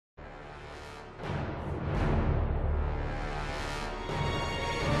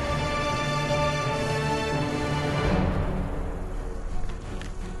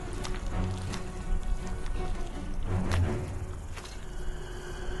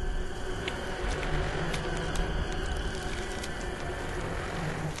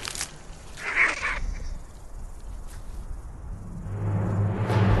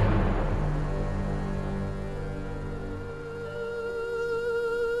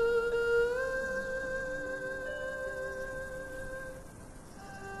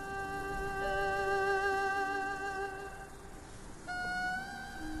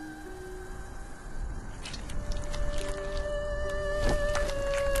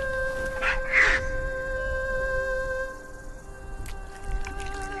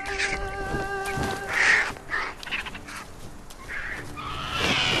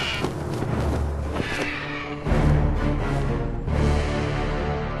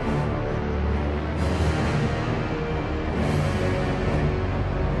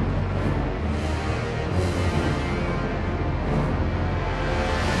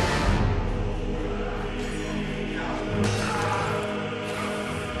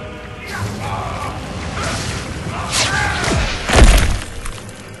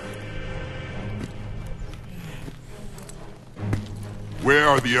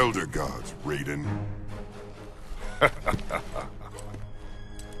are the Elder Gods, Raiden.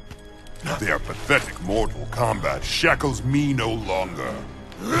 Their pathetic mortal combat shackles me no longer.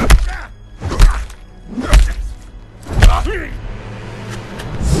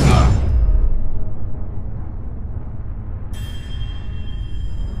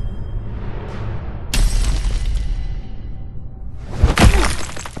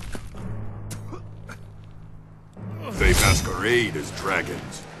 They masquerade as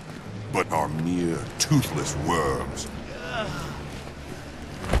dragons, but are mere toothless worms.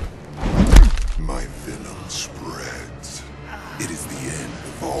 My venom spreads. It is the end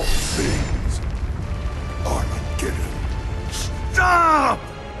of all things. Armageddon. Stop!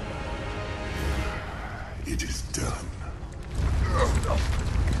 It is done.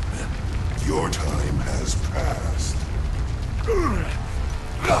 Your time has passed.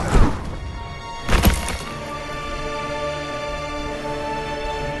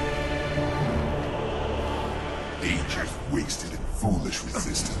 Ages wasted in foolish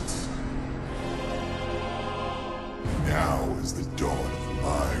resistance. Now is the dawn of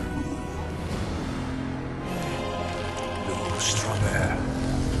my rule. No Strawberry.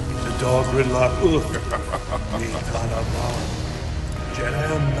 The dog Ridlock Nitanabal.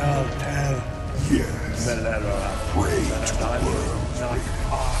 Jerem Maltel. Yes. Melera. Pray to the world.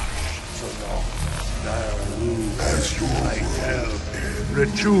 As your Itel.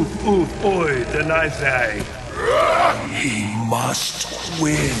 Rechup Uth Oi Denizai. He must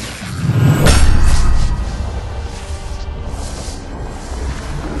win.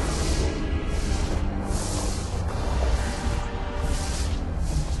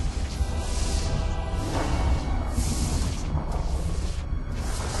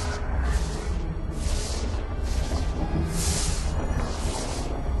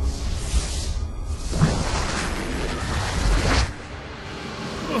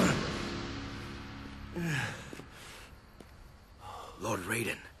 Lord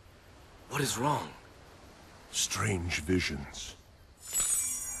Raiden, what is wrong? Strange visions.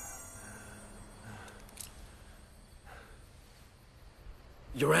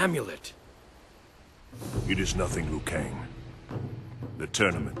 Your amulet. It is nothing, Liu Kang. The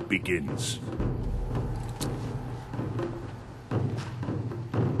tournament begins.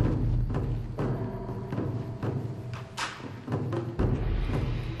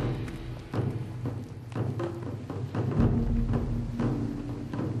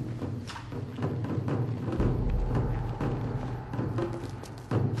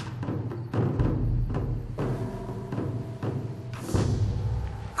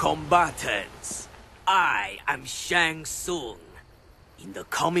 Combatants, I am Shang Tsung. In the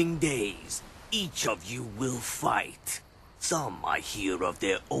coming days, each of you will fight. Some are here of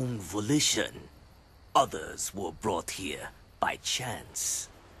their own volition. Others were brought here by chance.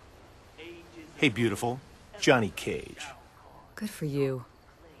 Hey, beautiful. Johnny Cage. Good for you.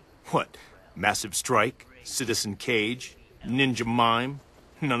 What? Massive Strike? Citizen Cage? Ninja Mime?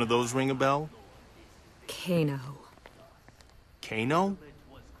 None of those ring a bell? Kano. Kano?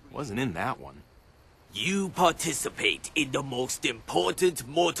 Wasn't in that one. You participate in the most important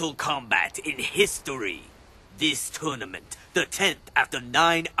Mortal Kombat in history. This tournament, the 10th after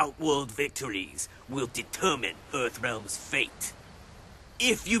 9 Outworld victories, will determine Earthrealm's fate.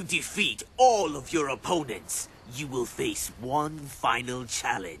 If you defeat all of your opponents, you will face one final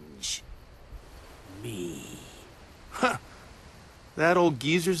challenge. Me. Huh. That old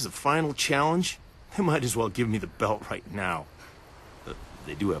geezer's the final challenge? They might as well give me the belt right now.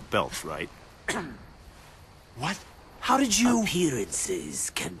 They do have belts, right? What? How did you...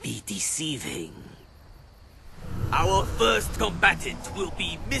 Appearances can be deceiving. Our first combatant will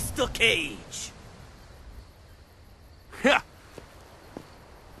be Mr. Cage. Yeah.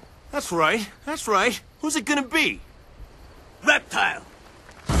 That's right. That's right. Who's it gonna be? Reptile.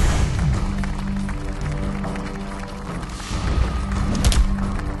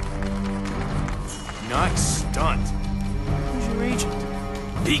 Nice stunt. Who's your agent?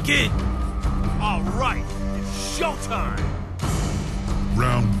 Begin. All right. It's showtime.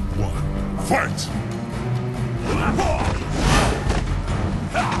 Round 1. Fight!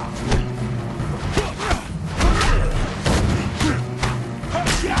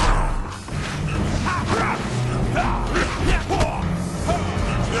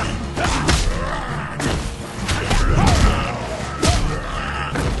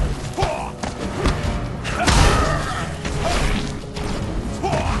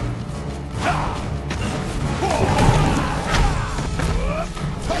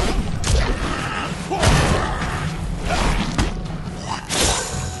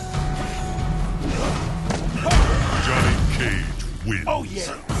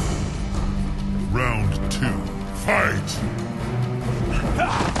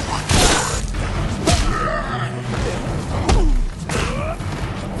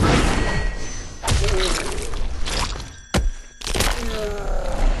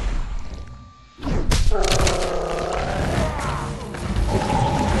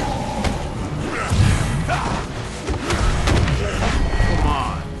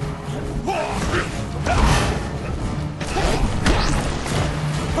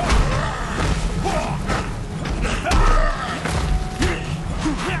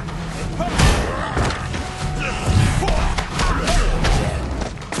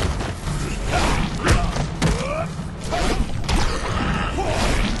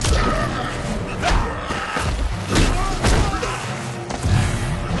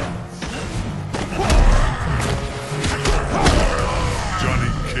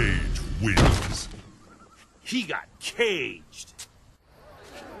 caged.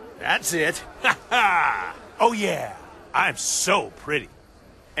 That's it. Ha ha! Oh yeah, I'm so pretty.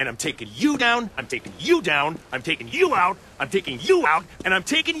 And I'm taking you down, I'm taking you down, I'm taking you out, I'm taking you out, and I'm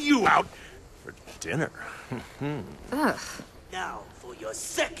taking you out for dinner. Ugh. Now for your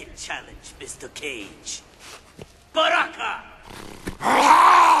second challenge, Mr. Cage. Baraka!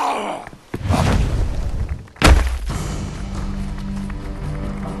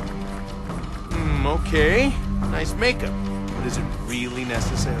 Okay. Nice makeup. But is it really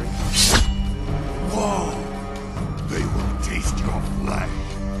necessary? Whoa! They will taste your flesh.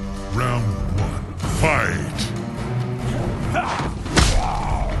 Round one, fight!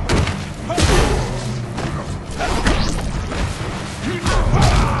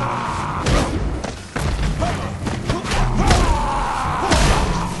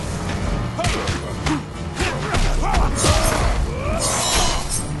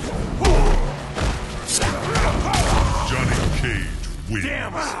 Johnny Cage wins.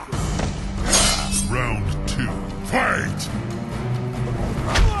 Damn! Round two, fight!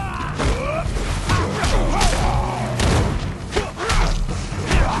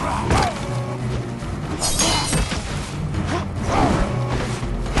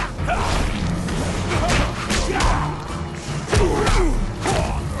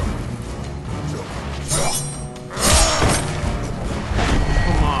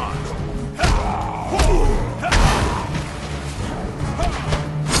 Come on.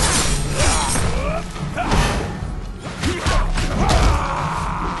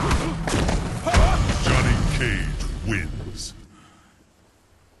 Johnny Cage wins.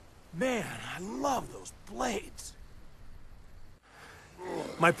 Man, I love those blades.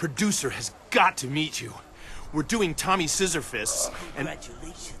 My producer has got to meet you. We're doing Tommy Scissorfists, and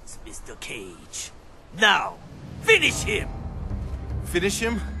Congratulations, Mr. Cage. Now, finish him! finish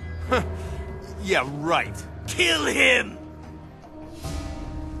him? Huh. Yeah, right. Kill him!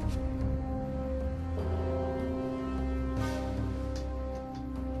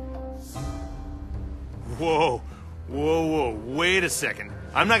 Whoa, whoa, wait a second.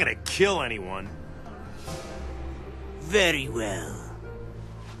 I'm not gonna kill anyone. Very well.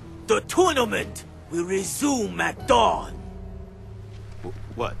 The tournament will resume at dawn.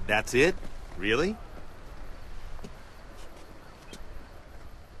 What, that's it? Really?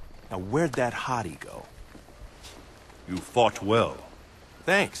 Now, where'd that hottie go? You fought well.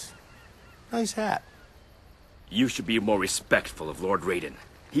 Thanks. Nice hat. You should be more respectful of Lord Raiden.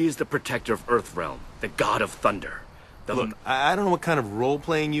 He is the protector of Earthrealm, the god of thunder. Look, I don't know what kind of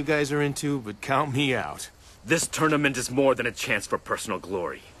role-playing you guys are into, but count me out. This tournament is more than a chance for personal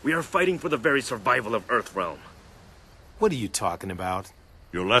glory. We are fighting for the very survival of Earthrealm. What are you talking about?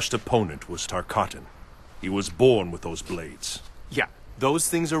 Your last opponent was Tarkatan. He was born with those blades. Yeah, those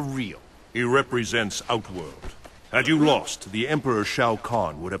things are real. He represents Outworld. Had you lost, the Emperor Shao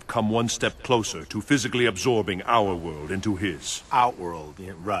Kahn would have come one step closer to physically absorbing our world into his. Outworld,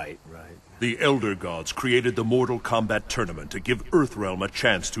 yeah, right. The Elder Gods created the Mortal Kombat tournament to give Earthrealm a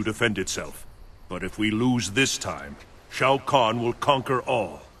chance to defend itself. But if we lose this time, Shao Kahn will conquer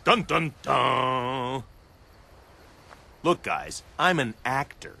all. Dun dun dun! Look, guys, I'm an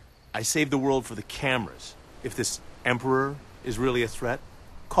actor. I save the world for the cameras. If this Emperor is really a threat,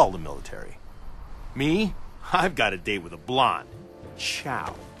 call the military. Me? I've got a date with a blonde.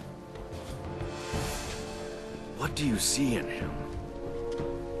 Chow. What do you see in him?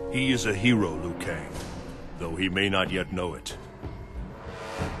 He is a hero, Liu Kang, though he may not yet know it.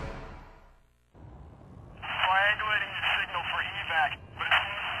 Triangulating the signal for evac, but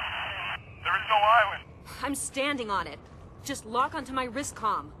there is no island. I'm standing on it. Just lock onto my wrist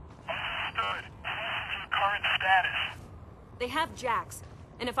comm. Understood. Current status. They have Jax,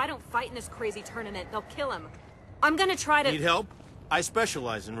 and if I don't fight in this crazy tournament, they'll kill him. I'm gonna try to— Need help? I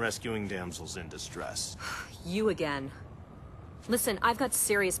specialize in rescuing damsels in distress. You again. Listen, I've got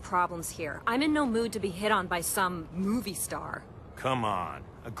serious problems here. I'm in no mood to be hit on by some movie star. Come on.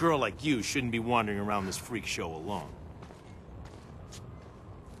 A girl like you shouldn't be wandering around this freak show alone.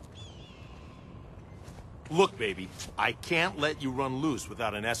 Look, baby, I can't let you run loose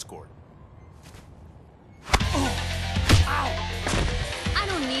without an escort. I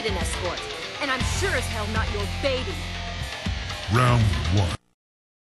don't need an escort, and I'm sure as hell not your baby. Round one,